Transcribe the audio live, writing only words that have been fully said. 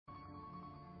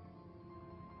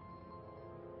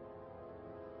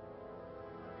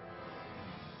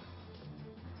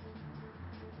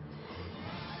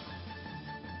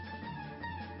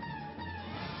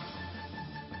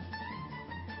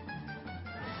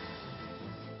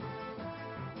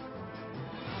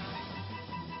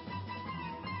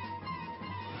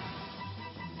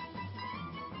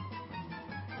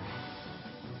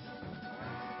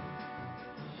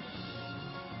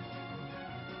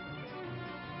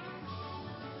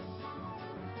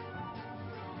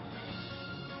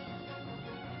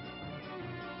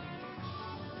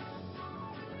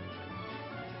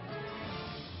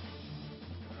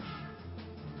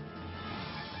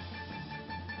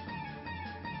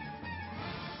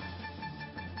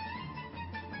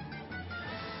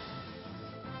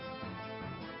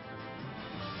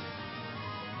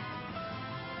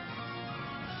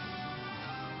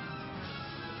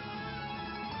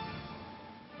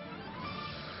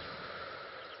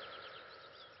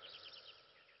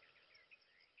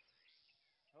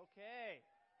Okay,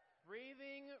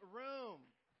 breathing room.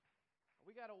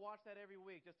 We got to watch that every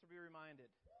week just to be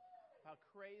reminded how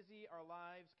crazy our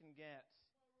lives can get.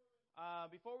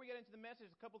 Before we get into the message,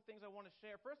 a couple things I want to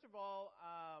share. First of all,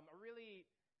 I really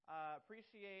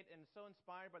appreciate and so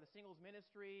inspired by the singles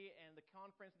ministry and the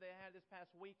conference they had this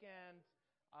past weekend.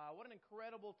 What an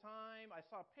incredible time. I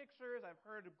saw pictures. I've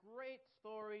heard great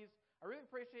stories. I really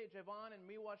appreciate Javon and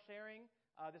Miwa sharing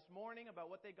this morning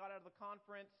about what they got out of the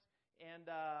conference.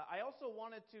 And I also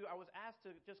I was asked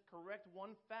to just correct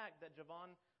one fact that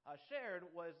Javon shared,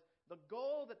 was the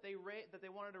goal that they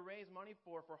wanted to raise money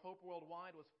for Hope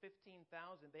Worldwide was $15,000.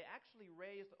 They actually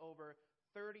raised over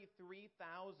 $33,000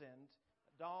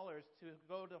 to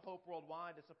go to Hope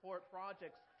Worldwide to support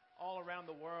projects all around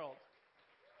the world.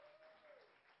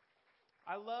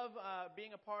 I love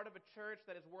being a part of a church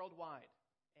that is worldwide,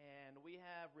 and we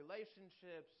have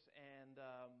relationships and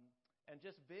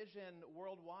just vision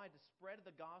worldwide to spread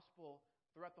the gospel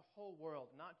throughout the whole world,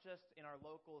 not just in our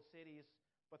local cities,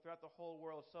 but throughout the whole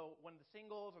world. So when the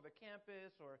singles or the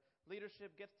campus or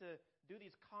leadership gets to do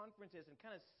these conferences and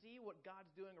kind of see what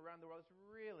God's doing around the world, it's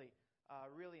really,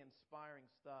 really inspiring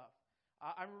stuff.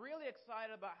 I'm really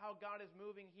excited about how God is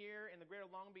moving here in the Greater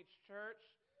Long Beach Church.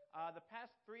 The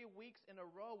past 3 weeks in a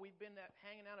row, we've been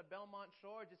hanging out at Belmont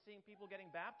Shore, just seeing people getting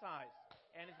baptized.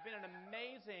 And it's been an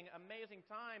amazing, amazing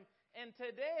time. And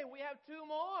today, we have 2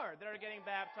 more that are getting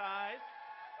baptized.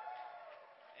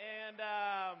 And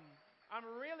I'm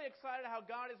really excited how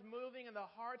God is moving in the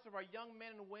hearts of our young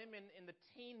men and women in the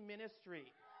teen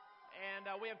ministry. And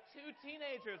we have 2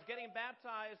 teenagers getting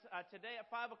baptized today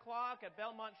at 5 o'clock at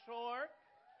Belmont Shore.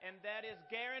 And that is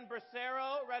Garen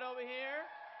Bracero right over here.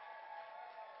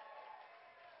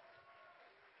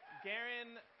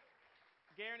 Garen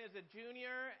is a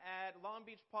junior at Long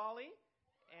Beach Poly,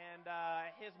 and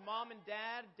his mom and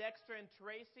dad, Dexter and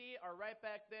Tracy, are right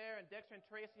back there, and Dexter and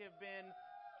Tracy have been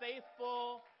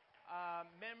faithful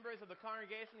members of the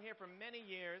congregation here for many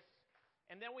years.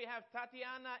 And then we have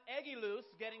Tatiana Egilus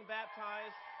getting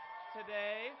baptized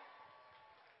today.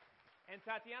 And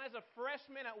Tatiana is a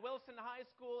freshman at Wilson High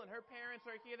School, and her parents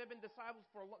are here. They've been disciples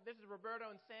for a long time. This is Roberto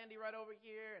and Sandy right over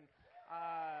here, and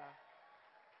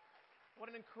what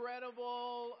an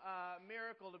incredible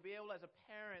miracle to be able, as a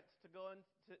parent, to go and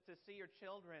to see your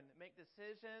children make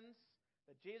decisions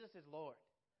that Jesus is Lord.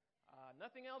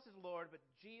 Nothing else is Lord, but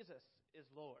Jesus is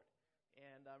Lord.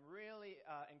 And I'm really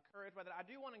encouraged by that. I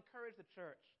do want to encourage the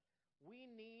church. We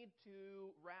need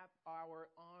to wrap our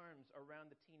arms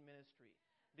around the teen ministry.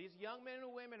 These young men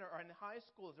and women are in high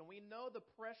schools, and we know the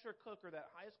pressure cooker that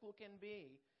high school can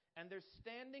be, and they're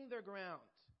standing their ground.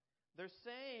 They're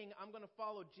saying, I'm going to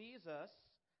follow Jesus.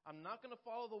 I'm not going to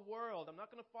follow the world. I'm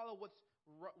not going to follow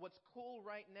what's cool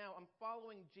right now. I'm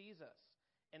following Jesus.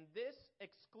 And this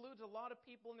excludes a lot of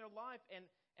people in their life, and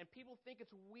people think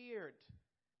it's weird.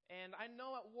 And I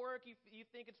know at work you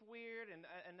think it's weird, and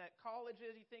at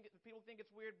colleges people think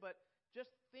it's weird, but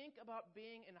just think about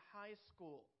being in high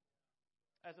school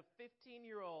as a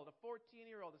 15-year-old, a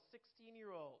 14-year-old, a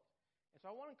 16-year-old. And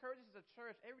so I want to encourage us as a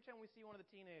church, every time we see one of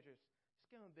the teenagers,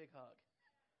 give them a big hug.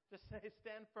 Just say,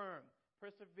 stand firm,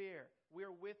 persevere.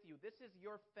 We're with you. This is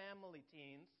your family,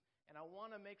 teens, and I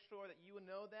want to make sure that you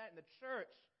know that. In the church,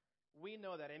 we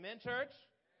know that. Amen, church?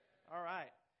 All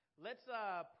right. Let's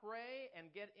pray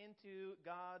and get into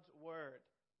God's Word.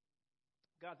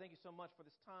 God, thank you so much for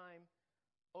this time.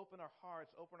 Open our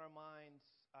hearts, open our minds.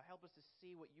 Help us to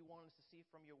see what you want us to see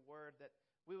from your Word, that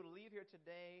we would leave here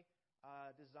today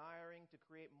desiring to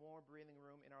create more breathing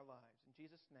room in our lives. In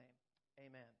Jesus' name.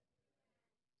 Amen.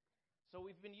 So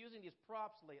we've been using these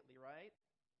props lately, right?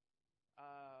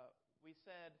 We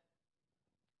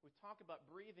talked about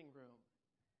breathing room.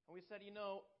 And we said,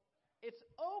 it's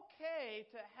okay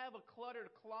to have a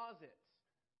cluttered closet,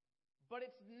 but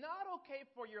it's not okay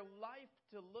for your life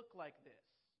to look like this.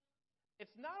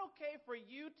 It's not okay for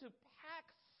you to pack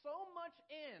so much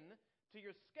in to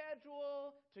your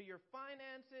schedule, to your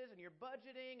finances, and your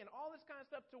budgeting, and all this kind of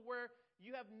stuff to where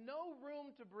you have no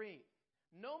room to breathe.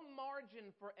 No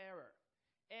margin for error.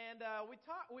 And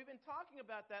we've been talking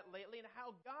about that lately, and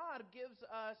how God gives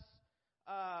us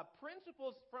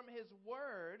principles from His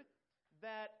Word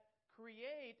that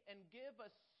create and give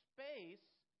us space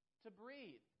to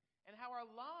breathe. And how our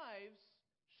lives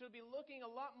should be looking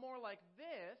a lot more like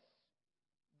this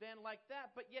than like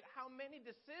that, but yet how many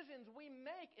decisions we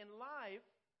make in life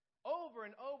over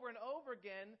and over and over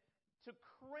again to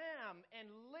cram and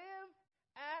live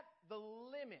at the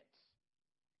limit.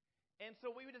 And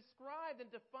so we described and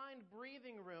defined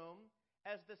breathing room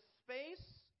as the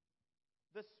space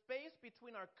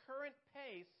between our current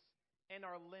pace and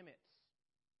our limits.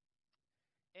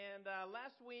 And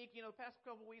last week, past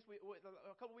couple weeks,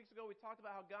 a couple weeks ago, we talked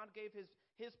about how God gave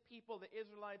His people, the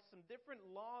Israelites, some different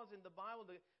laws in the Bible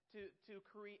to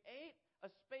create a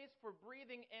space for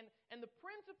breathing. And the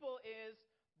principle is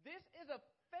this is a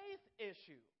faith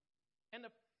issue and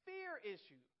a fear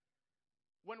issue.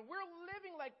 When we're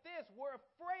living like this, we're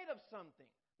afraid of something.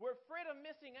 We're afraid of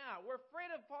missing out. We're afraid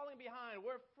of falling behind.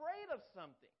 We're afraid of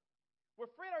something. We're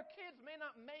afraid our kids may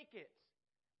not make it.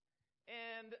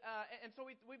 And so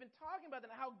we've been talking about that,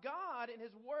 how God in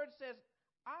His Word says,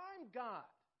 I'm God.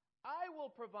 I will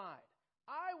provide.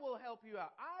 I will help you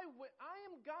out. I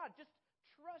am God. Just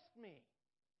trust me.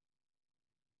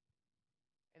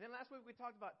 And then last week we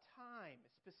talked about time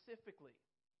specifically.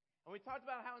 And we talked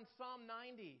about how in Psalm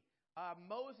 90,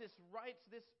 Moses writes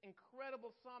this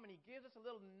incredible psalm, and he gives us a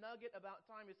little nugget about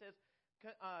time. He says,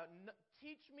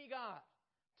 teach me, God,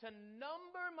 to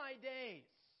number my days,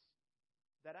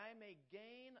 that I may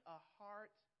gain a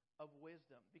heart of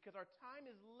wisdom. Because our time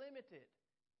is limited,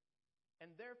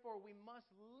 and therefore we must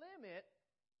limit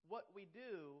what we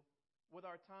do with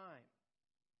our time.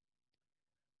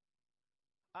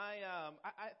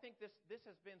 I think this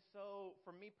has been so,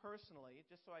 for me personally,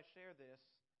 just so I share this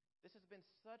has been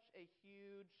such a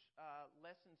huge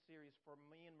lesson series for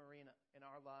me and Marina in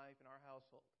our life, in our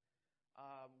household.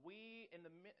 We,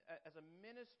 as a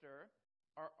minister,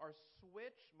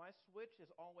 my switch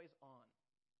is always on.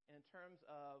 And in terms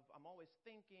of, I'm always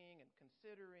thinking and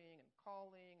considering and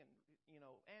calling and,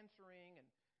 answering and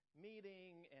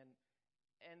meeting.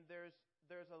 And there's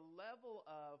a level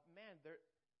of,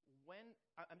 when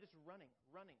I'm just running.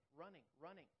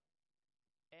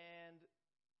 And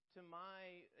to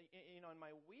my, in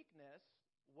my weakness,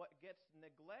 what gets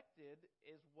neglected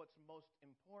is what's most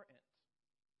important.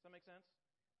 Does that make sense?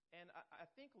 And I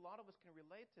think a lot of us can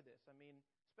relate to this. I mean,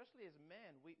 especially as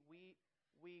men, we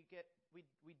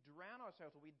drown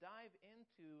ourselves. We dive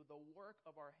into the work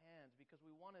of our hands because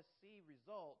we want to see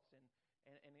results and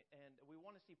we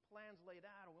want to see plans laid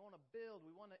out, and we want to build,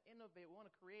 we want to innovate, we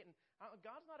want to create. And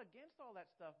God's not against all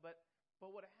that stuff, but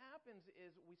what happens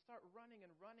is we start running,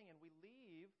 and we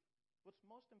leave what's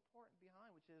most important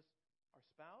behind, which is our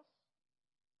spouse,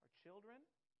 our children,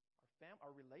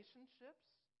 our relationships.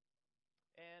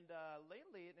 And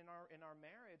lately in our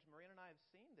marriage, Marina and I have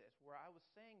seen this, where I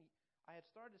had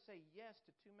started to say yes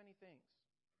to too many things.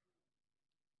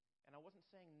 And I wasn't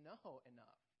saying no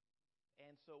enough.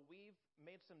 And so we've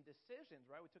made some decisions,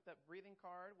 right? We took that breathing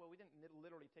card. Well, we didn't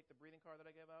literally take the breathing card that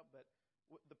I gave out, but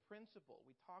the principle,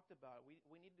 we talked about it.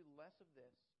 We need to do less of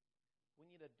this. We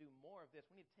need to do more of this.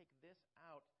 We need to take this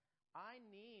out. I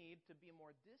need to be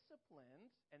more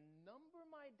disciplined and number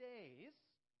my days,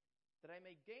 that I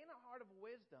may gain a heart of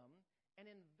wisdom and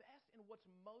invest in what's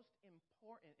most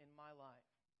important in my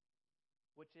life,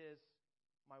 which is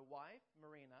my wife,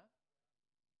 Marina,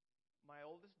 my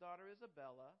oldest daughter,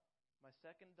 Isabella, my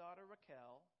second daughter,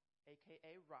 Raquel,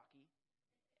 a.k.a. Rocky,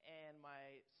 and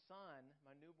my son,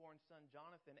 my newborn son,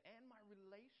 Jonathan, and my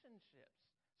relationships.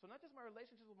 So not just my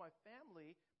relationships with my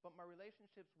family, but my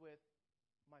relationships with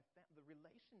the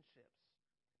relationships.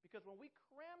 Because when we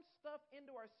cram stuff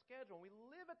into our schedule, when we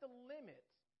live at the limit,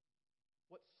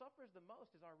 what suffers the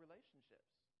most is our relationships.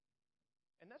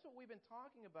 And that's what we've been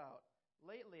talking about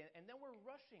lately. And then we're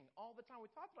rushing all the time. We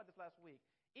talked about this last week.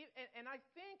 And I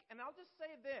think, and I'll just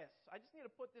say this, I just need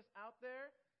to put this out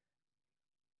there.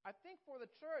 I think for the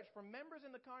church, for members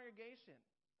in the congregation,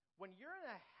 when you're in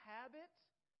a habit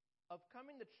of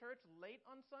coming to church late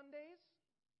on Sundays,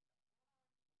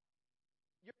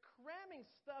 you're cramming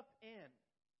stuff in.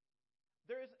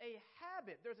 There's a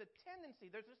habit, there's a tendency,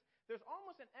 there's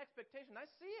almost an expectation. I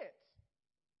see it.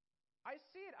 I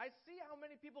see how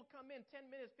many people come in 10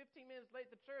 minutes, 15 minutes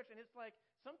late to church, and it's like,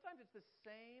 sometimes it's the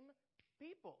same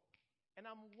people. And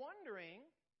I'm wondering,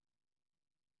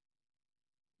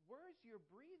 where's your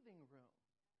breathing room?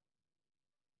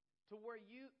 To where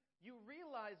you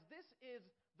realize this is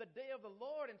the day of the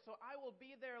Lord, and so I will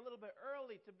be there a little bit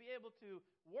early to be able to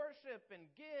worship and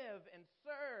give and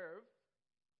serve.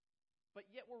 But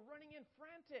yet we're running in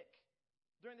frantic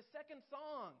during the second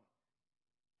song.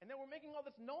 And then we're making all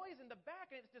this noise in the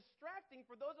back, and it's distracting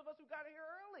for those of us who got here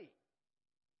early.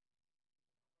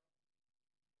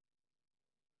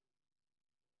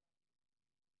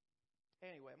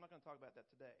 Anyway, I'm not going to talk about that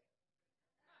today.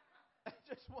 I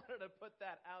just wanted to put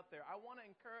that out there. I want to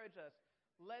encourage us.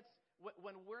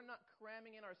 When we're not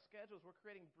cramming in our schedules, we're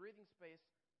creating breathing space.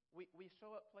 We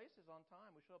show up places on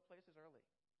time. We show up places early.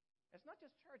 It's not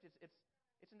just church.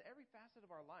 It's in every facet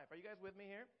of our life. Are you guys with me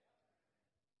here?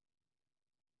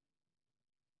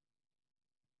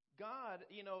 God,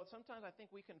 sometimes I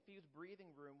think we confuse breathing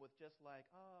room with just like,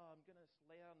 oh, I'm going to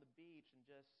lay out on the beach and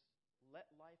just let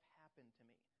life happen to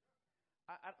me.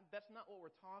 That's not what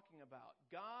we're talking about.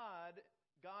 God's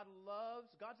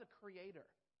a creator.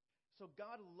 So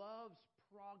God loves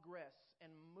progress and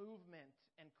movement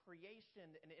and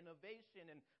creation and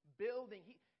innovation and building.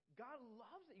 God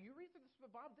loves it. You read through the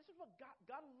Bible, this is what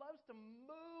God loves to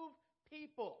move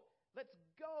people. Let's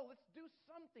go. Let's do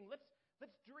something. Let's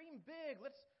dream big.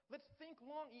 Let's think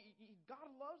long. God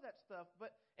loves that stuff.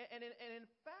 And in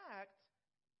fact,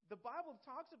 the Bible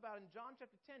talks about in John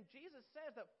chapter 10, Jesus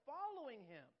says that following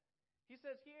him, he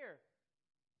says here,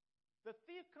 the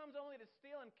thief comes only to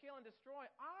steal and kill and destroy.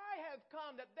 I have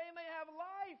come that they may have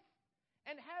life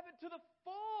and have it to the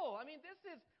full. I mean,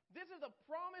 this is a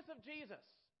promise of Jesus,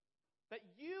 that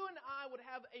you and I would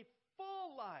have a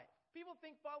full life. People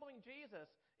think following Jesus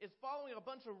is following a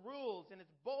bunch of rules and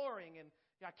it's boring and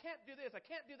I can't do this, I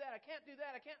can't do that, I can't do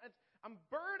that, I'm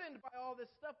burdened by all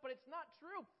this stuff, but it's not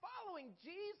true. Following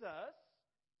Jesus,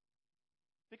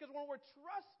 because when we're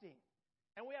trusting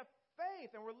and we have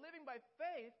faith and we're living by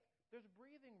faith, there's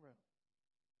breathing room.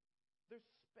 There's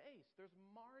space, there's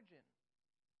margin.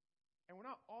 And we're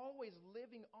not always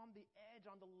living on the edge,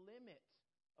 on the limit,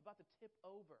 about to tip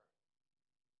over.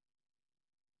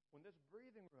 When there's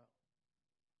breathing room,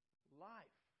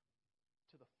 life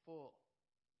to the full.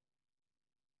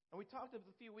 And we talked a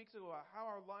few weeks ago about how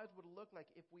our lives would look like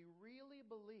if we really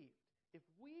believed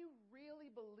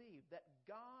that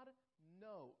God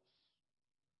knows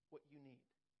what you need.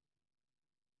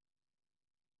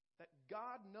 That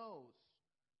God knows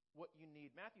what you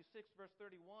need. Matthew 6, verse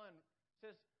 31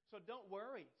 says, so don't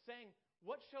worry, saying,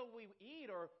 what shall we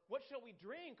eat, or what shall we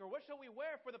drink, or what shall we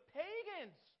wear? For the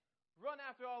pagans run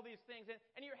after all these things.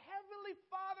 And your heavenly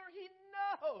Father, He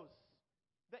knows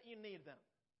that you need them.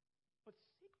 But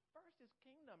seek first His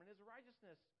kingdom and His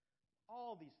righteousness.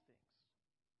 All these things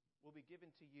will be given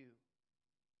to you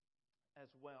as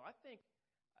well. I think,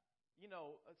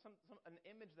 an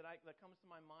image that comes to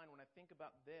my mind when I think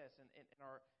about this and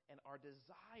our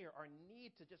desire, our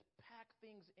need to just pack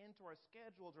things into our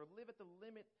schedules or live at the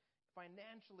limit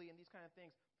financially and these kind of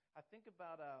things. I think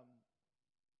about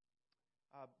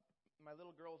my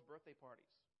little girl's birthday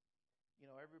parties.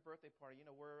 Every birthday party,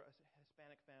 we're a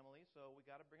Hispanic family, so we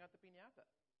got to bring out the piñata.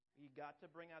 You got to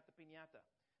bring out the piñata.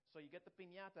 So you get the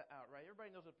piñata out, right? Everybody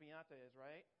knows what piñata is,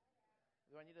 right?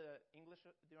 Do I need to English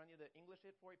it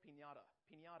for you? Piñata.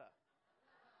 Piñata.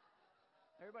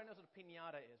 Everybody knows what a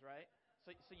piñata is, right?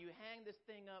 So you hang this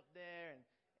thing up there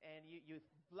and you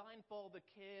blindfold the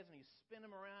kids and you spin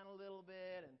them around a little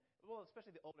bit, and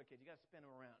especially the older kids, you got to spin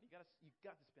them around. You got to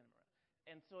spin them around.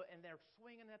 And they're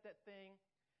swinging at that thing.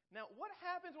 Now, what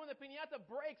happens when the piñata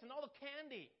breaks and all the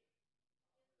candy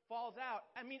falls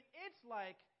out? I mean, it's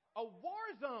like a war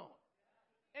zone.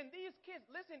 And these kids,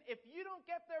 listen, if you don't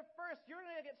get there first, you're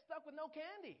going to get stuck with no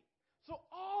candy. So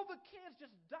all the kids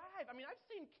just dive. I mean, I've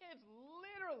seen kids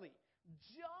literally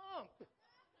jump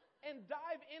and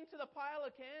dive into the pile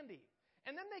of candy.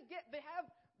 And then they have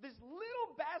these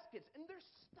little baskets, and they're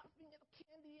stuffing the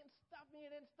candy and stuffing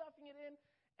it in.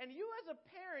 And you as a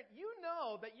parent, you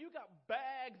know that you got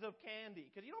bags of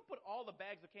candy, because you don't put all the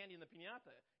bags of candy in the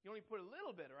piñata. You only put a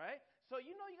little bit, right? So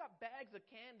you know you got bags of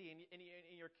candy in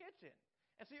your kitchen.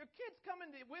 And so your kids come in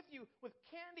with you with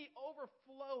candy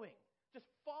overflowing, just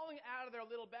falling out of their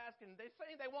little basket, and they're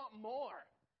saying they want more.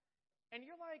 And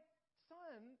you're like,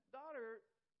 son, daughter,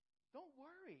 don't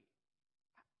worry.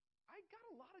 I got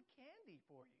a lot of candy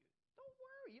for you. Don't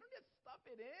worry. You don't need to stuff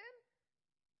it in.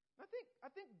 I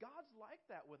think God's like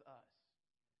that with us.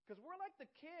 Because we're like the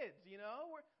kids, we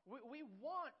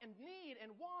want and need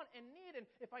and want and need. And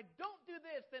if I don't do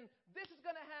this, then this is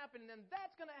going to happen, and then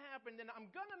that's going to happen, then I'm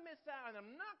going to miss out, and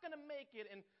I'm not going to make it.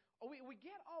 And we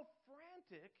get all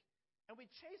frantic, and we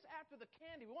chase after the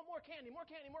candy. We want more candy, more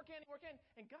candy, more candy, more candy.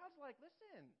 And God's like,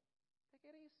 listen, take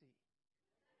it easy.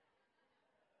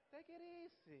 Take it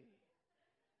easy.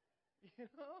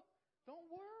 Don't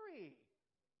worry.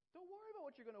 Don't worry about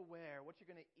what you're going to wear, what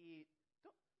you're going to eat.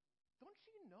 Don't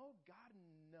you know God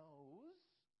knows?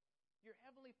 Your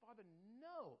Heavenly Father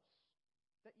knows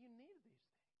that you need these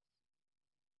things.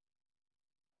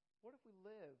 What if we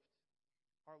lived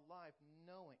our life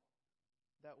knowing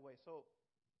that way? So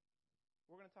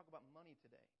we're going to talk about money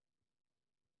today.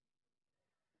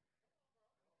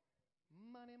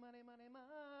 Money, money, money,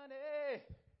 money.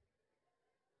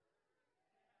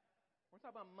 We're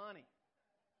talking about money.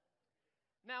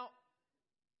 Now,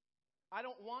 I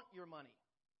don't want your money.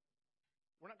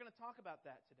 We're not going to talk about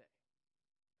that today.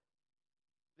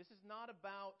 This is not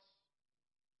about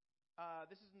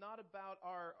This is not about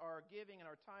our giving and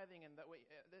our tithing, and that way.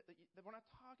 We're not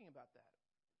talking about that.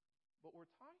 What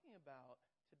we're talking about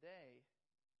today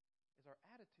is our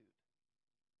attitude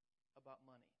about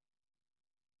money.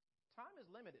 Time is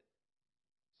limited,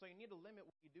 so you need to limit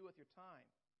what you do with your time.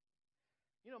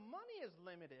 Money is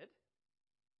limited,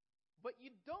 but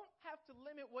you don't have to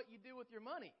limit what you do with your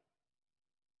money.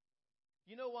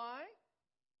 You know why?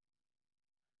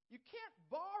 You can't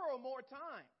borrow more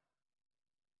time,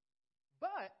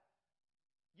 but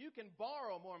you can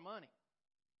borrow more money.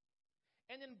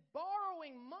 And in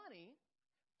borrowing money,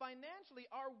 financially,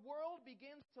 our world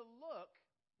begins to look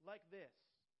like this.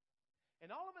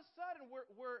 And all of a sudden,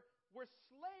 we're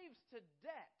slaves to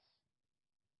debt.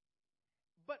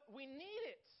 But we need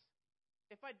it.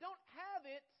 If I don't have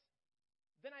it,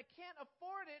 then I can't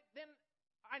afford it. Then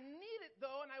I need it,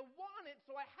 though, and I want it,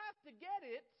 so I have to get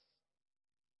it.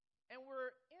 And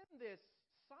we're in this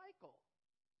cycle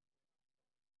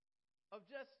of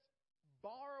just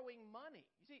borrowing money.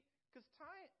 You see, because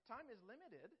time is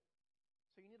limited,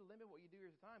 so you need to limit what you do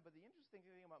with your time. But the interesting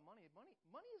thing about money is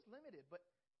limited, but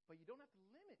you don't have to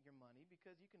limit your money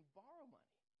because you can borrow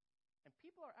money. And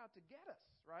people are out to get us,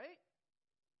 right?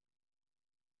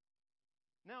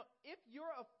 Now, if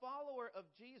you're a follower of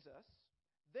Jesus,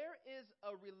 there is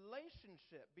a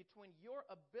relationship between your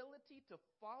ability to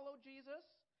follow Jesus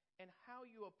and how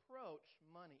you approach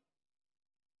money.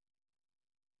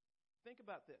 Think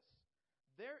about this.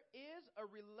 There is a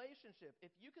relationship.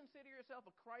 If you consider yourself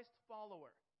a Christ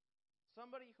follower,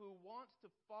 somebody who wants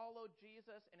to follow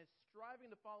Jesus and is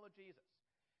striving to follow Jesus,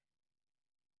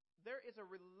 there is a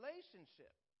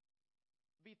relationship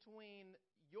between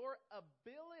your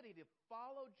ability to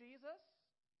follow Jesus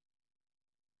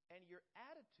and your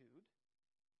attitude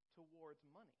towards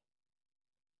money.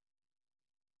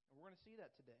 And we're going to see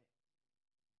that today.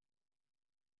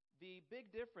 The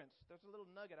big difference, there's a little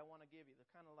nugget I want to give you, the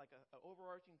kind of like an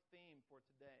overarching theme for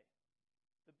today.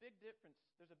 There's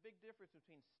a big difference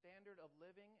between standard of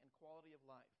living and quality of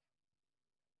life.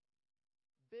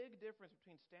 Big difference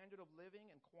between standard of living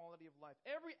and quality of life.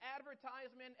 Every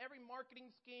advertisement, every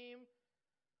marketing scheme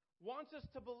wants us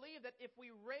to believe that if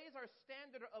we raise our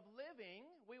standard of living,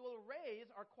 we will raise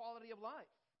our quality of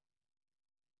life.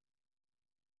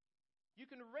 You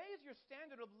can raise your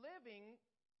standard of living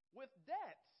with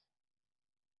debt,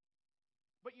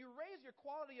 but you raise your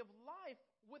quality of life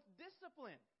with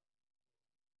discipline.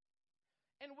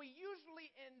 And we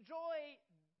usually enjoy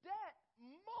debt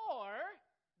more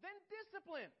than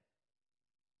discipline.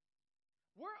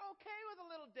 We're okay with a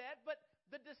little debt, but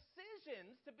the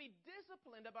decisions to be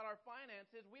disciplined about our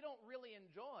finances, we don't really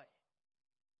enjoy.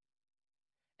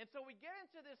 And so we get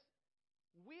into this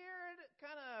weird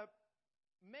kind of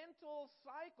mental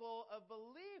cycle of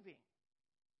believing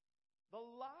the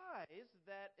lies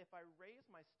that if I raise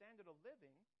my standard of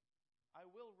living, I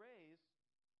will raise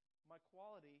my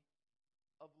quality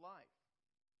of life.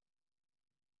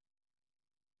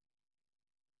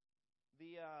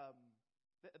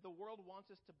 The world wants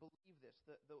us to believe this.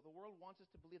 The world wants us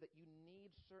to believe that you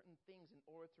need certain things in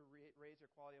order to raise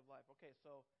your quality of life. Okay,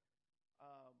 so,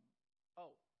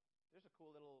 there's a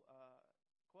cool little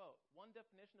quote. One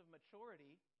definition of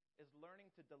maturity is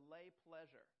learning to delay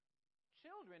pleasure.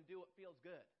 Children do what feels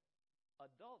good.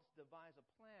 Adults devise a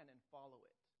plan and follow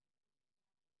it.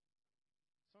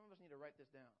 Some of us need to write this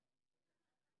down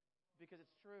because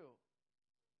it's true.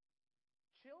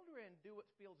 Children do what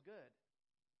feels good.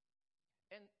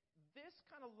 And this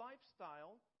kind of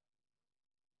lifestyle,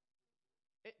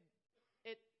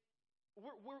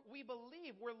 we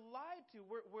believe, we're lied to,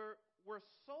 we're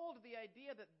sold the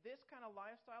idea that this kind of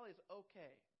lifestyle is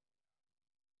okay.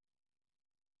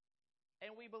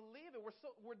 And we believe it.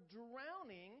 We're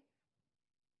drowning,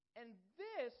 and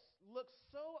this looks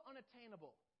so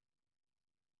unattainable.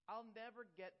 I'll never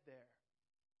get there.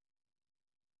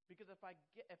 Because if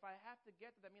I have to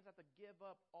get there, that means I have to give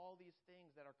up all these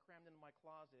things that are crammed into my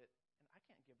closet, and I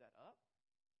can't give that up.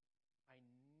 I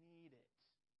need it.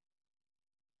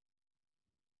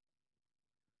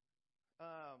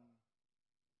 I'm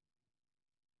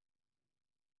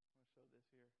going to show this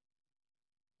here.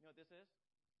 You know what this is?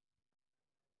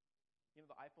 You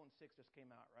know the iPhone 6 just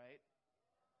came out, right?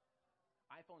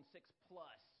 iPhone 6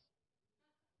 Plus.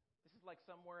 This is like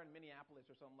somewhere in Minneapolis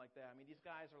or something like that. I mean, these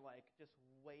guys are like just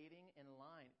waiting in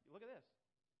line. Look at this.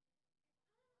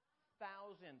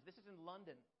 Thousands. This is in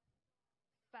London.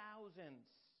 Thousands.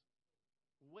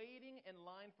 Waiting in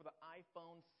line for the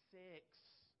iPhone 6.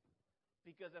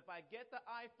 Because if I get the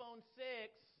iPhone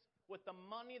 6 with the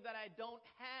money that I don't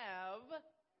have,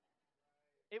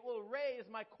 it will raise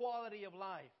my quality of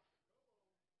life.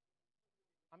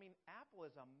 I mean, Apple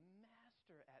is a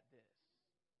master at this.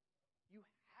 You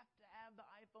have to have the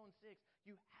iPhone 6.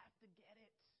 You have to get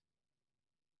it.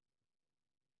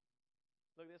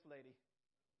 Look at this lady.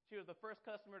 She was the first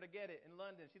customer to get it in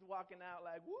London. She's walking out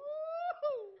like,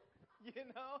 woo! You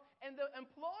know? And the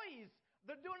employees,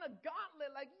 they're doing a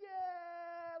gauntlet like,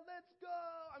 yeah, let's go.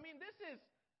 I mean, this is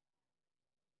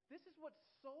what's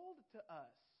sold to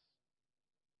us.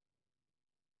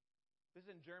 This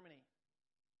is in Germany.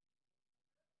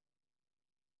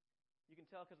 You can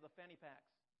tell because of the fanny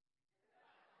packs.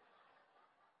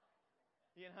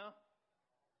 You know?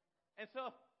 And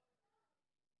so,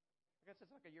 I guess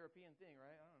it's like a European thing,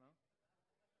 right? I don't know.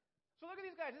 So look at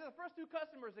these guys. These are the first two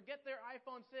customers to get their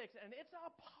iPhone 6, and it's a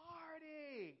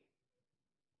party.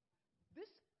 This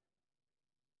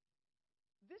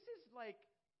is like,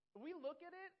 we look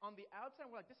at it on the outside,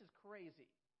 and we're like, this is crazy.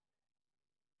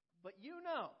 But you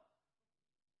know,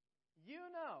 you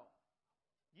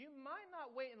might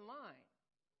not wait in line,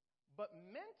 but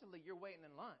mentally you're waiting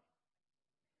in line.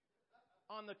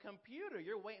 On the computer,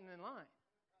 you're waiting in line.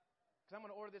 Because I'm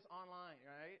going to order this online,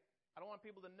 right? I don't want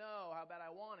people to know how bad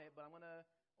I want it, but I'm going to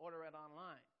order it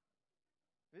online.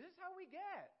 This is how we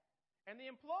get. And the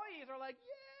employees are like,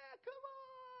 yeah, come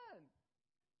on.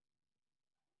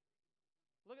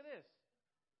 Look at this.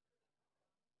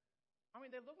 I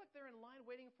mean, they look like they're in line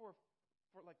waiting for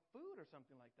like food or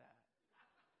something like that.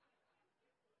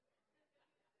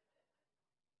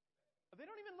 They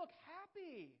don't even look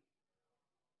happy.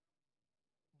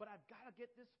 But I've got to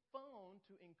get this phone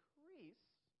to increase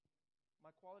my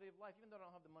quality of life, even though I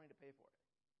don't have the money to pay for it.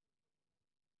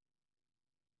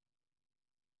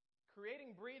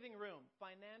 Creating breathing room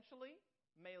financially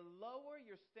may lower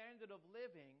your standard of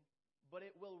living, but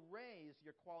it will raise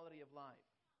your quality of life.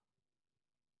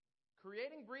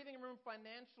 Creating breathing room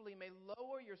financially may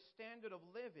lower your standard of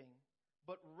living,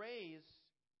 but raise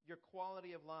your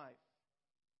quality of life.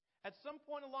 At some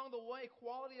point along the way,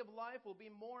 quality of life will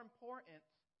be more important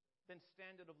than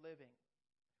standard of living.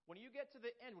 When you get to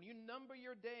the end, when you number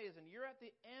your days and you're at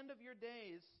the end of your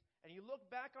days and you look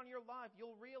back on your life,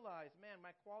 you'll realize, man,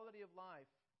 my quality of life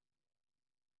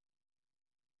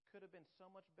could have been so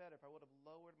much better if I would have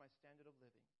lowered my standard of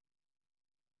living.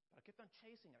 But I kept on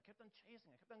chasing. I kept on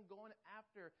going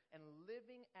after and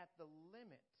living at the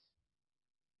limit.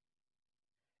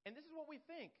 And this is what we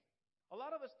think. A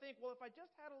lot of us think, well, if I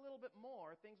just had a little bit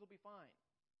more, things will be fine.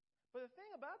 But the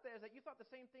thing about that is that you thought the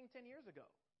same thing 10 years ago.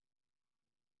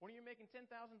 When you're making $10,000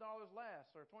 less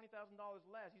or $20,000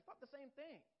 less, you thought the same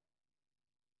thing.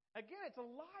 Again, it's a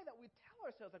lie that we tell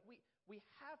ourselves. Like we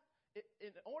have,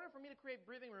 in order for me to create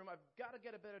breathing room, I've got to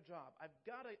get a better job.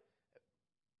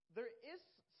 There is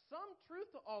some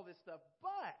truth to all this stuff,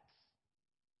 but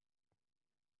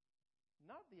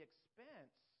not the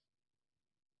expense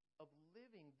of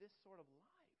living this sort of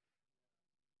life.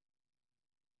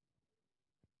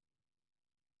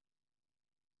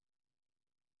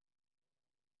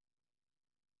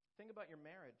 Think about your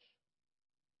marriage.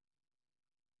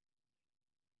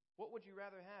 What would you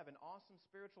rather have, an awesome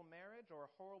spiritual marriage or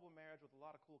a horrible marriage with a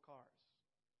lot of cool cars?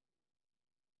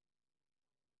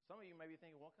 Some of you may be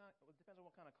thinking, well, it depends on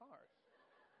what kind of cars.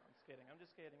 I'm just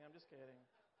kidding.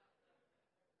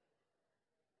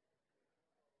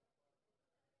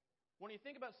 When you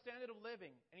think about standard of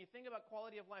living and you think about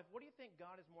quality of life, what do you think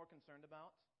God is more concerned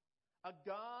about? A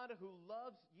God who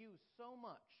loves you so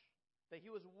much that he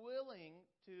was willing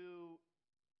to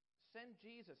send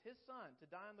Jesus, his son, to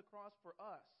die on the cross for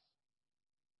us.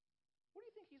 What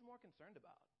do you think he's more concerned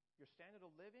about? Your standard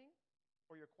of living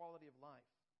or your quality of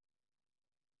life?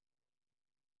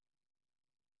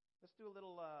 Let's do a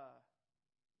little,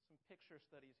 some picture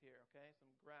studies here, okay?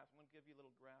 Some graphs. I'm going to give you a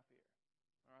little graph here,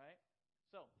 all right?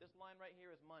 So this line right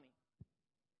here is money,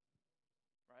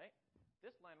 right?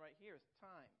 This line right here is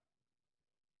time.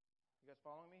 You guys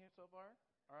following me here so far?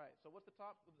 All right, so what's the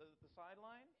top, the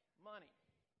sideline? Money.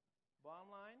 Bottom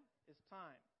line is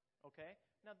time, okay?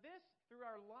 Now this, through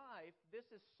our life, this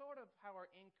is sort of how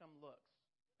our income looks.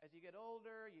 As you get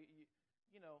older,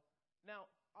 you know,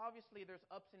 now obviously there's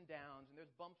ups and downs and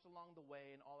there's bumps along the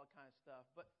way and all that kind of stuff.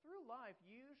 But through life,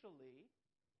 usually,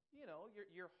 you know,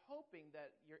 you're hoping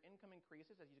that your income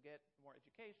increases as you get more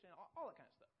education, all that kind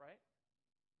of stuff, right?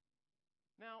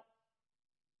 Now,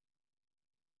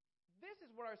 this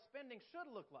is what our spending should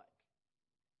look like.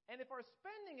 And if our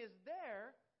spending is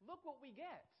there, look what we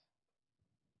get.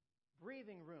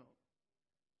 Breathing room.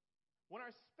 When our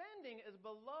spending is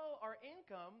below our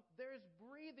income, there's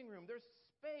breathing room, there's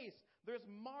space, there's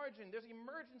margin, there's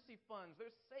emergency funds,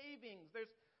 there's savings, there's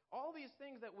all these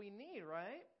things that we need,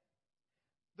 right?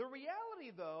 The reality,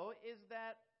 though, is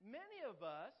that many of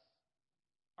us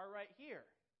are right here.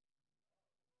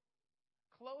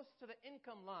 close to the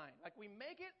income line. Like we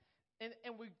make it,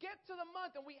 and we get to the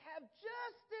month, and we have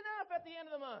just enough at the end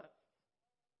of the month.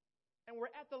 And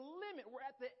we're at the limit. We're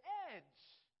at the edge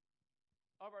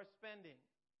of our spending.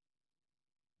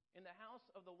 In the house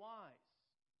of the wise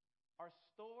are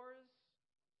stores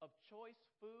of choice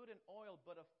food and oil,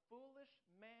 but a foolish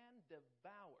man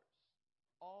devours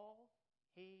all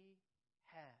he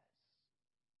has.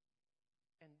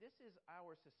 And this is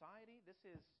our society. This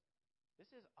is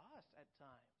us at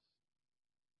times.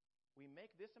 We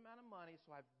make this amount of money,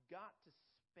 so I've got to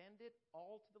spend it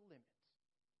all to the limit.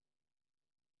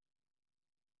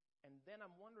 And then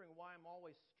I'm wondering why I'm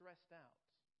always stressed out.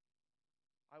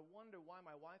 I wonder why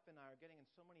my wife and I are getting in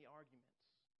so many arguments.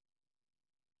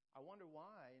 I wonder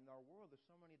why in our world there's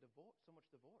so much divorce.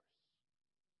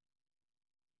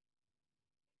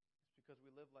 It's because we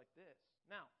live like this.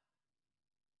 Now,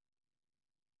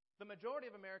 the majority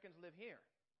of Americans live here,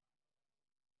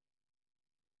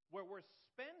 where we're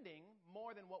spending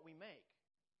more than what we make.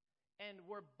 And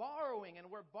we're borrowing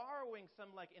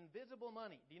some like invisible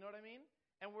money. Do you know what I mean?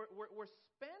 And we're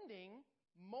spending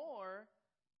more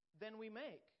than we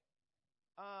make.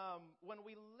 When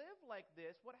we live like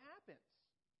this, what happens?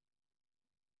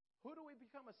 Who do we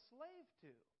become a slave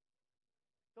to?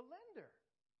 The lender.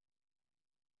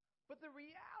 But the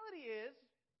reality is,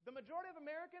 the majority of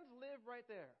Americans live right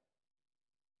there.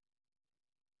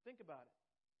 Think about it.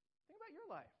 Think about your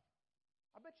life.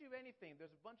 I bet you anything,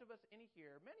 there's a bunch of us in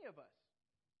here, many of us,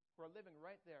 who are living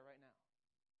right there right now.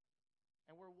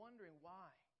 And we're wondering why.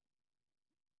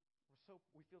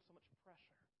 We feel so much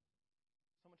pressure,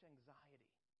 so much anxiety.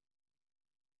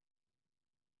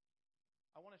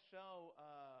 I want to show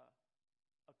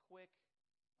a quick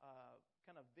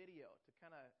kind of video to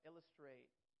kind of illustrate,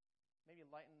 maybe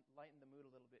lighten the mood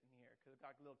a little bit in here because it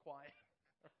got a little quiet.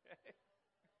 Okay.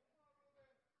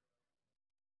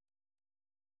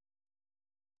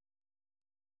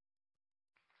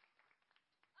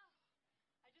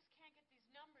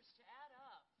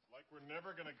 Like we're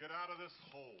never going to get out of this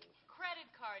hole. Credit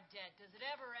card debt, does it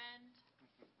ever end?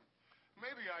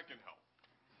 Maybe I can help.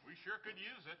 We sure could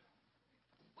use it.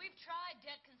 We've tried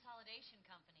debt consolidation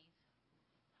companies.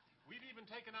 We've even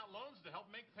taken out loans to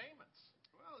help make payments.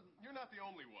 Well, you're not the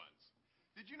only ones.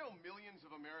 Did you know millions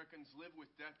of Americans live with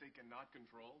debt they cannot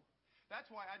control? That's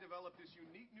why I developed this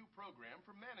unique new program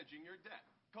for managing your debt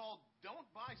called Don't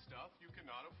Buy Stuff You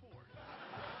Cannot Afford.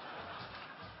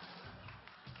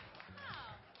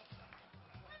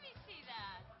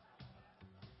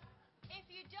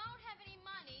 Don't have any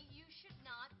money, you should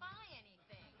not buy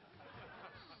anything.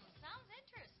 Sounds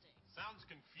interesting. Sounds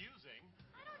confusing.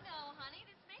 I don't know, honey.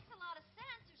 This makes a lot of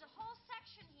sense. There's a whole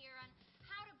section here on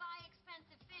how to buy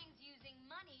expensive things using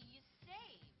money you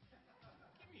save.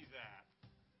 Give me that.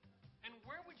 And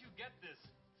where would you get this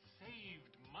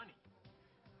saved money?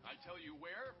 I tell you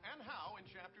where and how in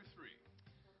Chapter 3.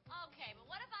 Okay, but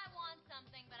what if I want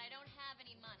something but I don't have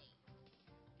any money?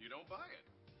 You don't buy it.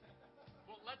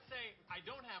 Well, let's say I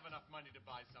don't have enough money to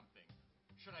buy something.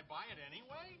 Should I buy it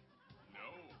anyway? No.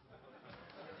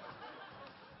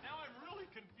 Now I'm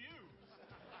really confused.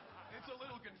 It's a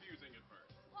little confusing at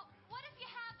first. Well, what if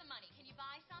you have the money? Can you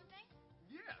buy something?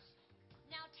 Yes.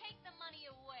 Now take the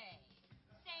money away.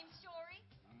 Same story?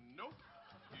 Nope.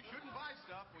 You shouldn't buy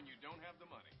stuff when you don't have the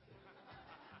money.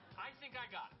 I think I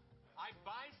got it. I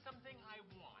buy something I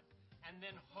want and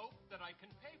then hope that I can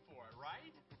pay for it,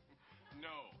 right?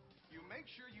 No. You make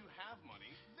sure you have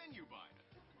money, then you buy it.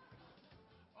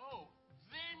 Oh,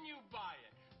 then you buy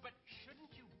it. But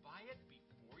shouldn't you buy it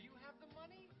before you have the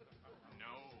money?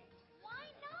 No.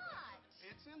 Why not?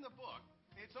 It's in the book.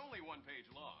 It's only 1 page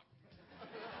long.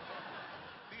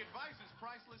 The advice is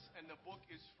priceless and the book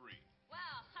is free.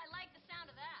 Wow, I like the sound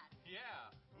of that.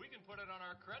 Yeah, we can put it on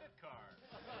our credit card.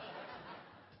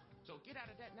 So get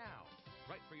out of debt now.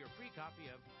 Write for your free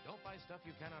copy of Don't Buy Stuff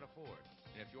You Cannot Afford.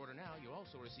 And if you order now, you'll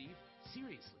also receive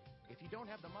Seriously, if you don't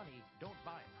have the money, don't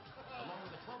buy it, along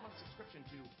with a 12-month subscription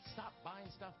to Stop Buying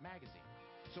Stuff magazine.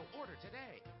 So order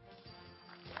today.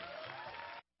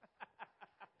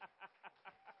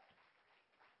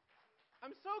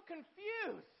 I'm so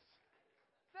confused.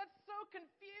 That's so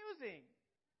confusing.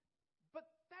 But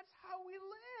that's how we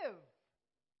live.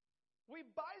 We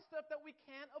buy stuff that we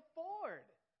can't afford.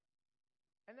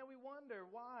 And then we wonder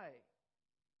why.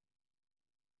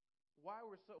 Why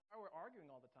we're arguing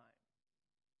all the time.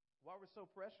 Why we're so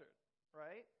pressured,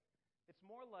 right? It's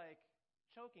more like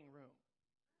choking room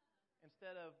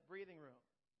instead of breathing room.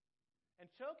 And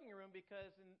choking room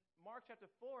because in Mark chapter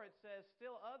 4 it says,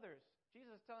 still others.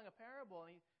 Jesus is telling a parable,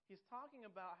 and he's talking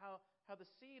about how the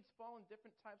seeds fall in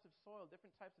different types of soil,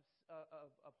 different types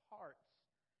of hearts.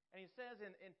 And he says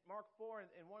in Mark 4,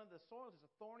 in one of the soils is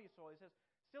a thorny soil. He says,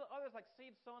 still others like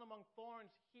seed sown among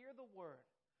thorns hear the word.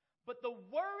 But the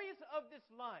worries of this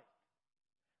life,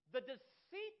 the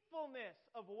deceitfulness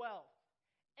of wealth,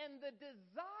 and the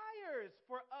desires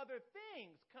for other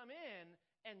things come in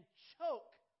and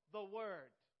choke the word,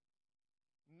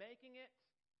 making it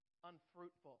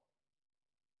unfruitful.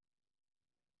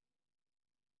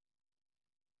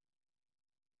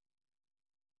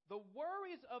 The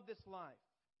worries of this life,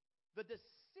 the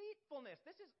deceitfulness,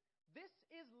 this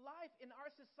is life in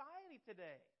our society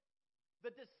today.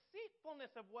 The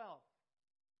deceitfulness of wealth.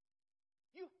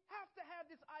 You have to have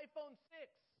this iPhone 6.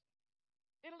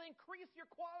 It'll increase your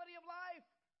quality of life.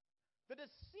 The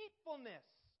deceitfulness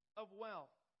of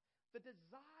wealth. The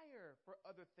desire for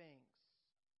other things.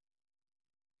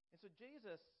 And so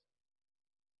Jesus,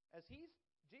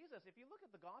 if you look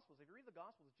at the Gospels, if you read the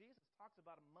Gospels, Jesus talks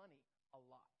about money a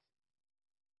lot.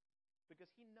 Because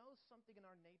he knows something in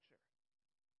our nature.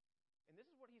 And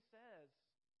this is what he says,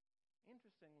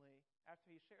 interestingly, after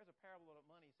he shares a parable about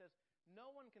money. He says, no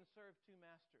one can serve two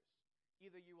masters.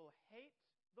 Either you will hate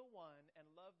the one and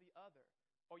love the other,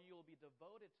 or you will be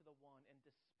devoted to the one and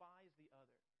despise the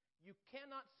other. You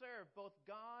cannot serve both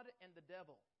God and the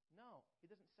devil. No, he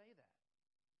doesn't say that.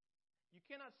 You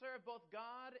cannot serve both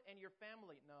God and your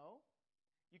family. No.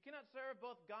 You cannot serve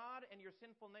both God and your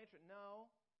sinful nature. No.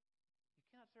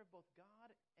 You cannot serve both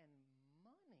God and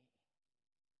money.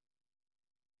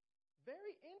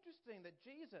 Very interesting that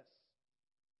Jesus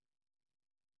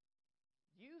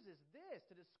uses this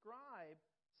to describe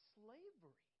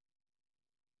slavery.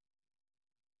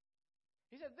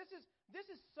 He said this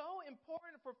is so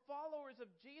important for followers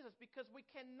of Jesus because we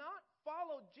cannot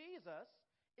follow Jesus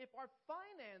if our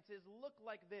finances look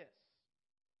like this.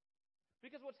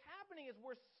 Because what's happening is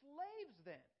we're slaves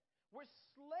then. We're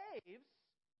slaves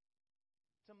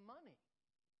to money.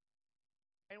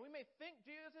 And we may think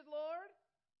Jesus is Lord,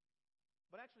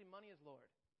 but actually money is Lord.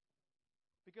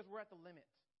 Because we're at the limit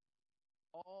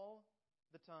all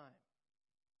the time.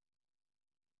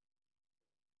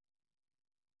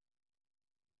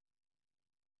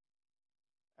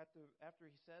 After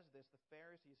he says this, the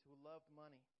Pharisees who loved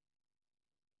money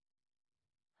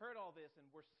heard all this and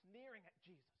were sneering at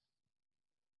Jesus.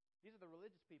 These are the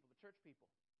religious people, the church people.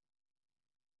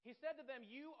 He said to them,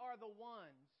 you are the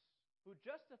ones who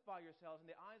justify yourselves in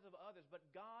the eyes of others, but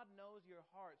God knows your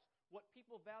hearts. What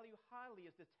people value highly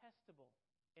is detestable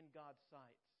in God's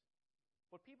sight.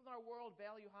 What people in our world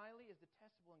value highly is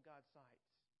detestable in God's sight.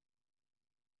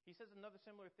 He says another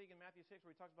similar thing in Matthew 6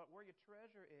 where he talks about where your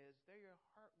treasure is, there your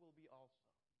heart will be also.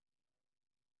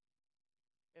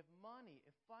 If money,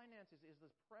 if finances is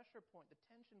the pressure point, the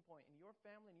tension point in your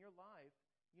family, in your life,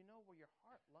 you know where your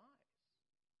heart lies.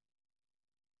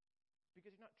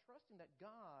 Because you're not trusting that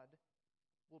God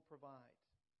will provide.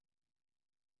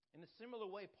 In a similar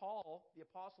way, Paul, the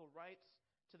apostle, writes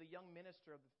to the young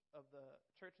minister of the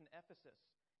church in Ephesus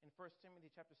in 1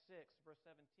 Timothy chapter 6, verse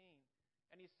 17.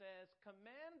 And he says,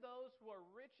 command those who are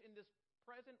rich in this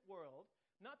present world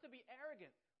not to be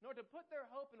arrogant, nor to put their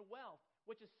hope in wealth,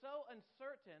 which is so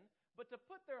uncertain, but to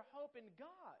put their hope in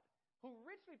God, who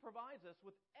richly provides us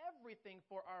with everything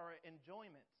for our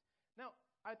enjoyment. Now,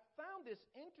 I found this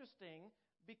interesting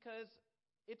because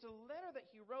it's a letter that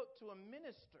he wrote to a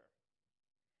minister.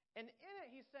 And in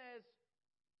it he says,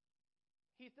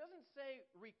 he doesn't say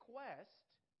request,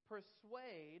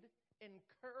 persuade,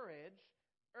 encourage,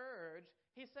 urge.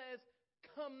 He says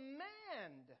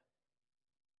command.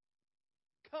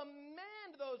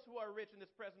 Command those who are rich in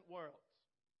this present world.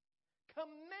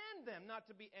 Command them not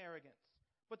to be arrogant,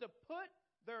 but to put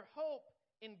their hope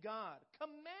in God.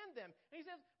 Command them. And he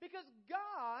says, because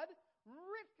God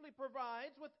richly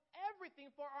provides with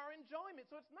everything for our enjoyment.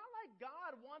 So it's not like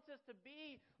God wants us to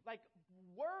be like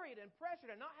worried and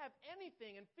pressured and not have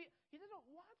anything. And he doesn't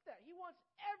want that. He wants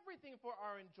everything for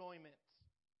our enjoyment.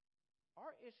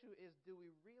 Our issue is, do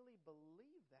we really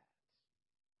believe that?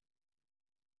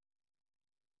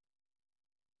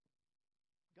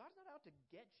 God's not out to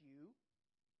get you.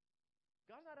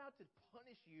 God's not out to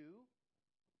punish you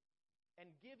and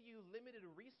give you limited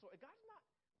resources.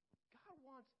 God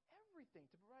wants everything,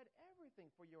 to provide everything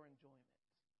for your enjoyment.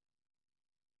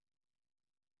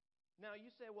 Now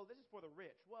you say, well, this is for the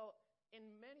rich. Well, in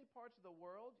many parts of the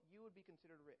world, you would be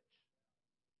considered rich.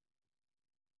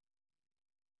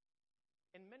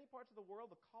 In many parts of the world,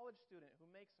 the college student who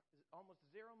makes almost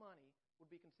zero money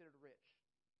would be considered rich.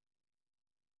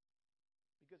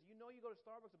 Because you know you go to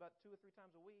Starbucks about 2 or 3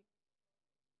 times a week.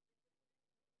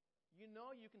 You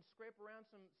know you can scrape around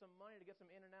some money to get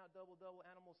some In-N-Out double-double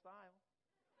animal style.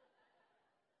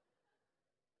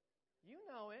 You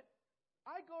know it.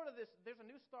 I go to this, there's a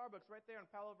new Starbucks right there in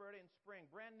Palo Verde in Spring,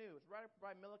 brand new. It's right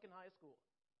by Millikan High School.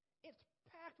 It's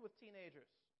packed with teenagers.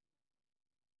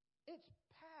 It's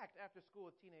packed after school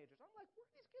with teenagers. I'm like, where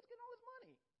are these kids getting all this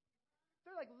money?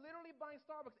 They're like literally buying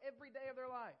Starbucks every day of their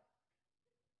life.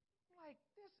 I'm like,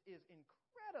 this is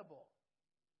incredible.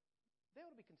 They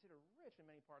would be considered rich in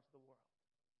many parts of the world.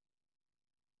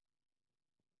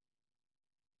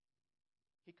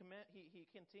 He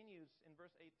continues in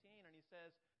verse 18, and he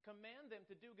says, command them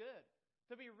to do good,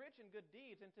 to be rich in good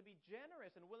deeds, and to be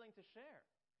generous and willing to share.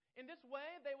 In this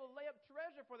way, they will lay up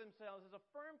treasure for themselves as a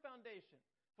firm foundation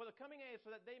for the coming age,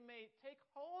 so that they may take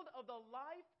hold of the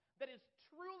life that is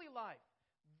truly life.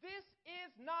 This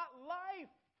is not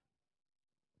life.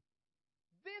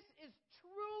 This is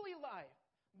truly life.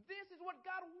 This is what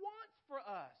God wants for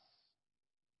us.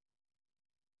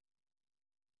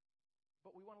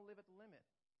 But we want to live at the limit.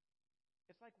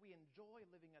 It's like we enjoy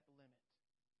living at the limit.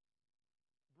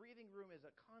 Breathing room is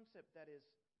a concept that is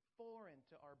foreign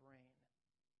to our brain.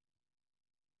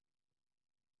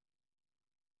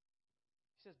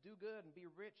 He says, do good and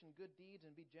be rich in good deeds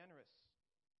and be generous.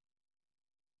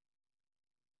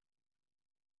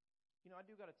 You know, I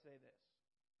do got to say this.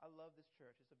 I love this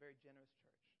church. It's a very generous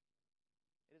church.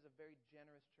 It is a very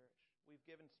generous church. We've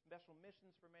given special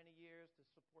missions for many years to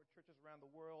support churches around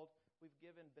the world. We've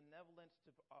given benevolence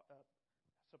to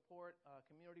support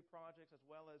community projects, as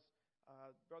well as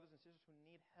brothers and sisters who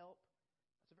need help.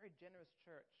 It's a very generous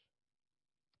church.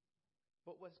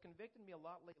 But what's convicted me a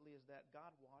lot lately is that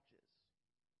God watches.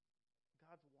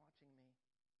 God's watching me.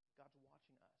 God's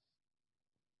watching us.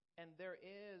 And there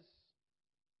is,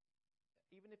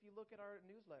 even if you look at our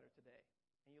newsletter today,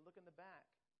 and you look in the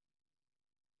back,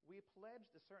 we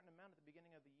pledged a certain amount at the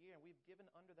beginning of the year, and we've given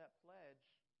under that pledge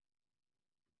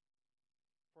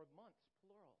for months,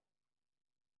 plural.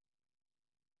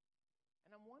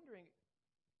 And I'm wondering,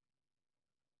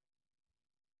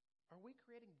 are we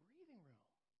creating breathing room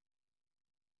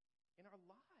in our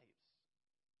lives?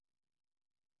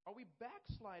 Are we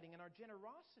backsliding in our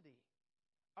generosity?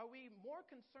 Are we more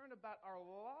concerned about our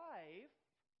life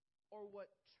or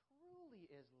what truly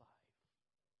is life?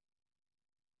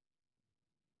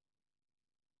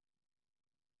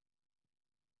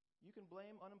 You can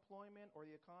blame unemployment or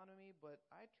the economy, but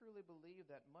I truly believe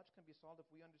that much can be solved if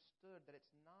we understood that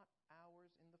it's not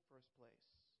ours in the first place.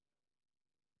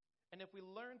 And if we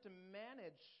learn to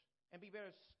manage and be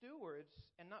better stewards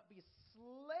and not be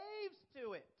slaves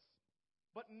to it,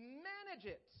 but manage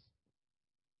it,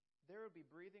 there would be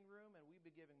breathing room, and we'd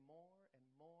be giving more and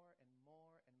more and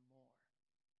more and more.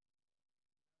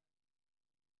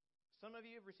 Some of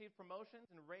you have received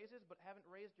promotions and raises but haven't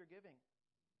raised your giving.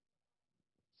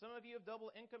 Some of you have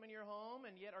double income in your home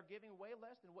and yet are giving way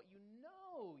less than what you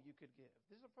know you could give.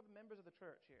 This is for the members of the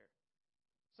church here.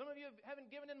 Some of you haven't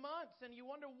given in months and you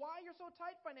wonder why you're so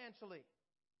tight financially.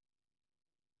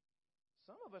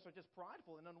 Some of us are just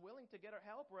prideful and unwilling to get our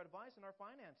help or advice in our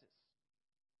finances.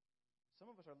 Some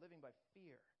of us are living by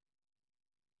fear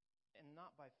and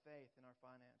not by faith in our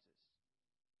finances.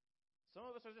 Some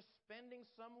of us are just spending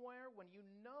somewhere when you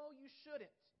know you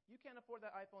shouldn't. You can't afford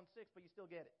that iPhone 6, but you still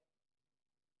get it.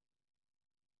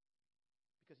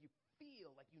 Because you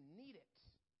feel like you need it.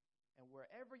 And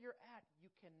wherever you're at, you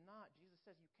cannot, Jesus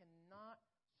says, you cannot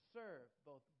serve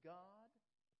both God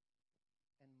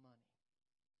and money.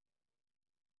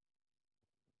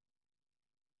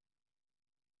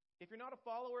 If you're not a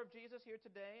follower of Jesus here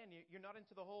today and you're not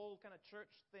into the whole kind of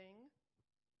church thing,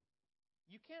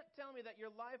 you can't tell me that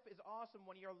your life is awesome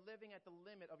when you're living at the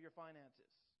limit of your finances.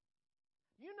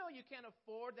 You know you can't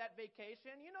afford that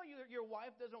vacation. You know your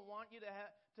wife doesn't want you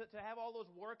to have all those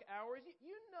work hours.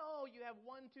 You know you have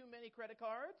one too many credit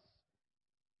cards.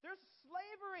 There's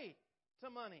slavery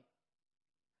to money.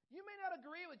 You may not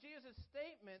agree with Jesus'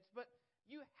 statements, but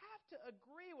you have to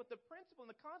agree with the principle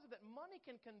and the concept that money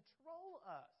can control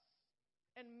us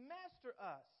and master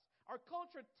us. Our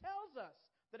culture tells us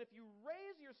that if you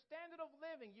raise your standard of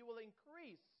living, you will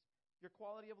increase your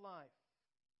quality of life.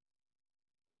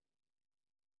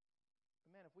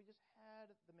 But man, if we just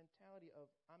had the mentality of,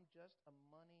 I'm just a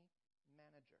money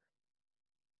manager.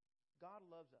 God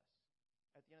loves us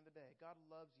at the end of the day. God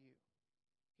loves you.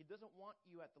 He doesn't want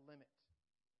you at the limit.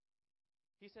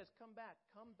 He says, come back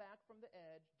from the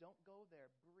edge. Don't go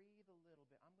there. Breathe a little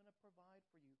bit. I'm going to provide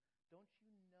for you. Don't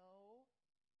you know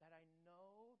that I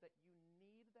know that you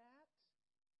need that?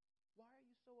 Why are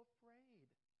you so afraid?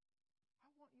 I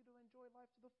want you to enjoy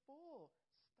life to the full.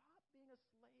 Stop being a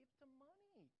slave to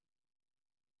money.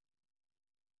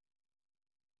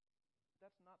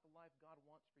 That's not the life God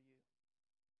wants for you.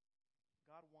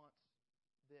 God wants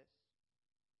this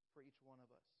for each one of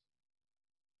us.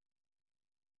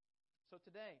 So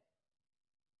today,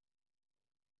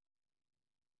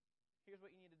 here's what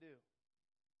you need to do.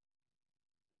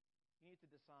 You need to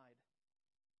decide.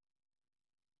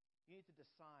 You need to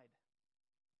decide.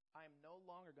 I am no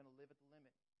longer going to live at the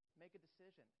limit. Make a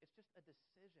decision. It's just a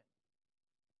decision.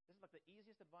 This is like the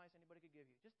easiest advice anybody could give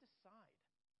you. Just decide.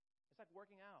 It's like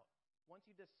working out. Once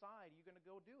you decide, you're going to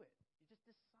go do it. You just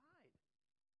decide.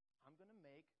 I'm going to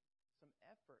make some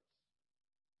efforts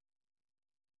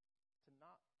to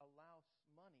not allow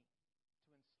money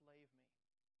to enslave me.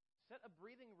 Set a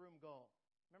breathing room goal.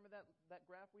 Remember that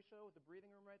graph we showed with the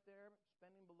breathing room right there,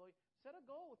 spending below you? Set a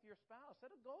goal with your spouse.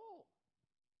 Set a goal.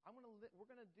 We're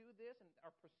going to do this, and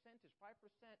our percentage, 5%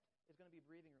 is going to be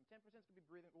breathing room. 10% is going to be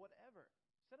breathing, whatever.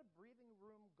 Set a breathing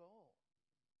room goal.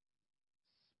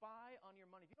 Spy on your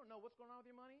money. If you don't know what's going on with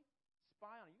your money,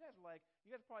 spy on it. You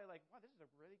guys are probably like, wow, this is a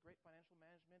really great financial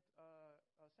management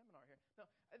seminar here. No,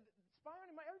 spy on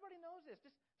your money. Everybody knows this.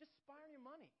 Just spy on your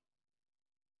money.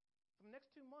 For the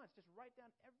next 2 months, just write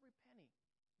down every penny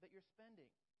that you're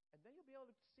spending, and then you'll be able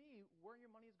to see where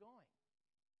your money is going.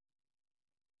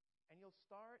 And you'll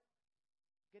start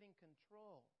getting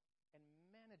control and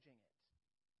managing it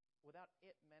without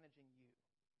it managing you.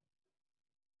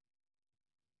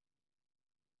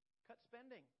 Cut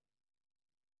spending.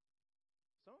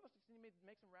 Some of us just need to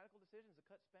make some radical decisions to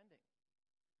cut spending.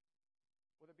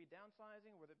 Whether it be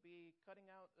downsizing, whether it be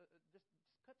cutting out, just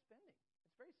cut spending.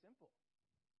 It's very simple.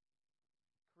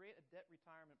 Create a debt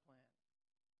retirement plan.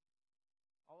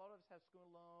 A lot of us have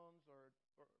school loans or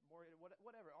more,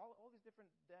 whatever, all these different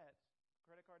debts,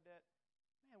 credit card debt.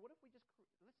 Man, what if we just,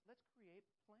 let's create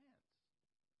plans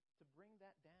to bring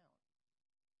that down.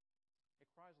 It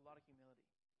requires a lot of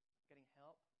humility, getting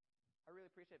help. I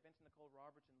really appreciate Vince and Nicole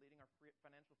Robertson leading our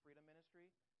financial freedom ministry.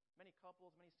 Many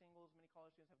couples, many singles, many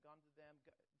college students have gone to them,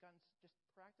 gotten just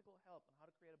practical help on how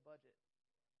to create a budget.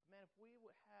 But man, if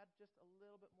we had just a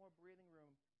little bit more breathing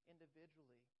room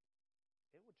individually,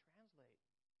 it would translate into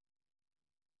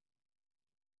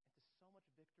so much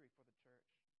victory for the church,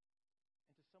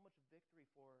 into so much victory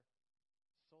for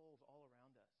souls all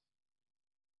around us.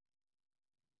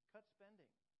 Cut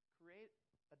spending. Create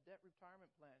a debt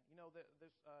retirement plan. You know,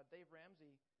 there's Dave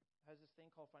Ramsey has this thing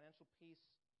called Financial Peace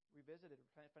Revisited,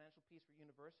 Financial Peace for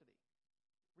University.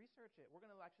 Research it. We're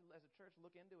going to actually, as a church,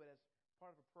 look into it as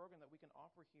part of a program that we can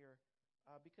offer here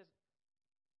because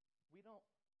we don't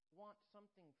want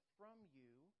something from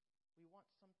you. We want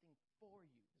something for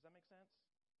you. Does that make sense?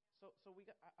 So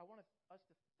I want us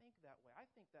to think that way. I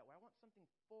think that way. I want something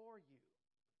for you,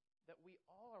 that we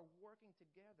all are working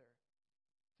together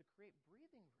to create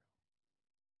breathing room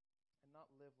and not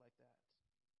live like that.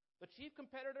 The chief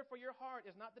competitor for your heart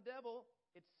is not the devil,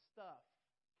 it's stuff,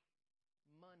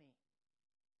 money.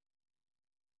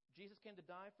 Jesus came to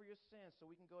die for your sins so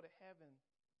we can go to heaven,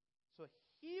 so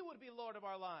he would be Lord of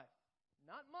our life.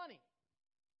 Not money,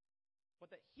 but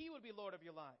that he would be Lord of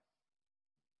your life.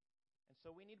 And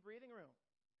so we need breathing room.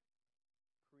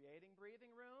 Creating breathing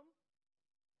room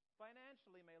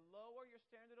financially may lower your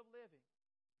standard of living,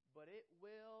 but it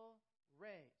will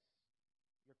raise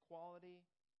your quality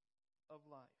of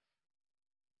life.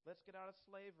 Let's get out of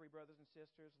slavery, brothers and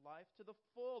sisters. Life to the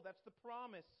full. That's the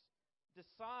promise.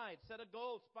 Decide. Set a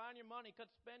goal. Spy on your money.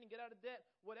 Cut spending. Get out of debt.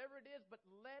 Whatever it is, but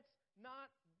let's not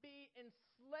be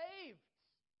enslaved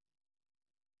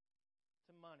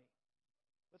to money.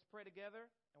 Let's pray together,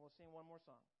 and we'll sing one more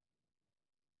song.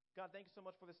 God, thank you so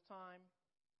much for this time.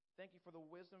 Thank you for the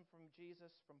wisdom from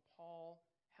Jesus, from Paul.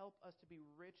 Help us to be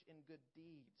rich in good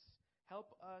deeds.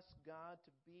 Help us, God,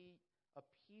 to be a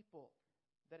people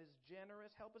that is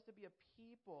generous. Help us to be a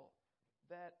people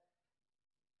that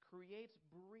creates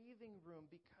breathing room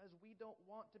because we don't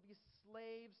want to be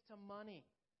slaves to money.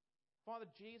 Father,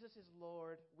 Jesus is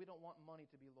Lord. We don't want money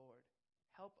to be Lord.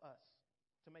 Help us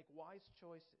to make wise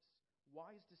choices,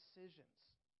 wise decisions,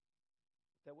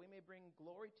 that we may bring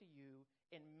glory to you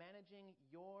in managing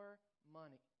your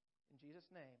money. In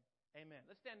Jesus' name, amen.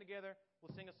 Let's stand together.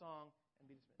 We'll sing a song and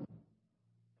be dismissed.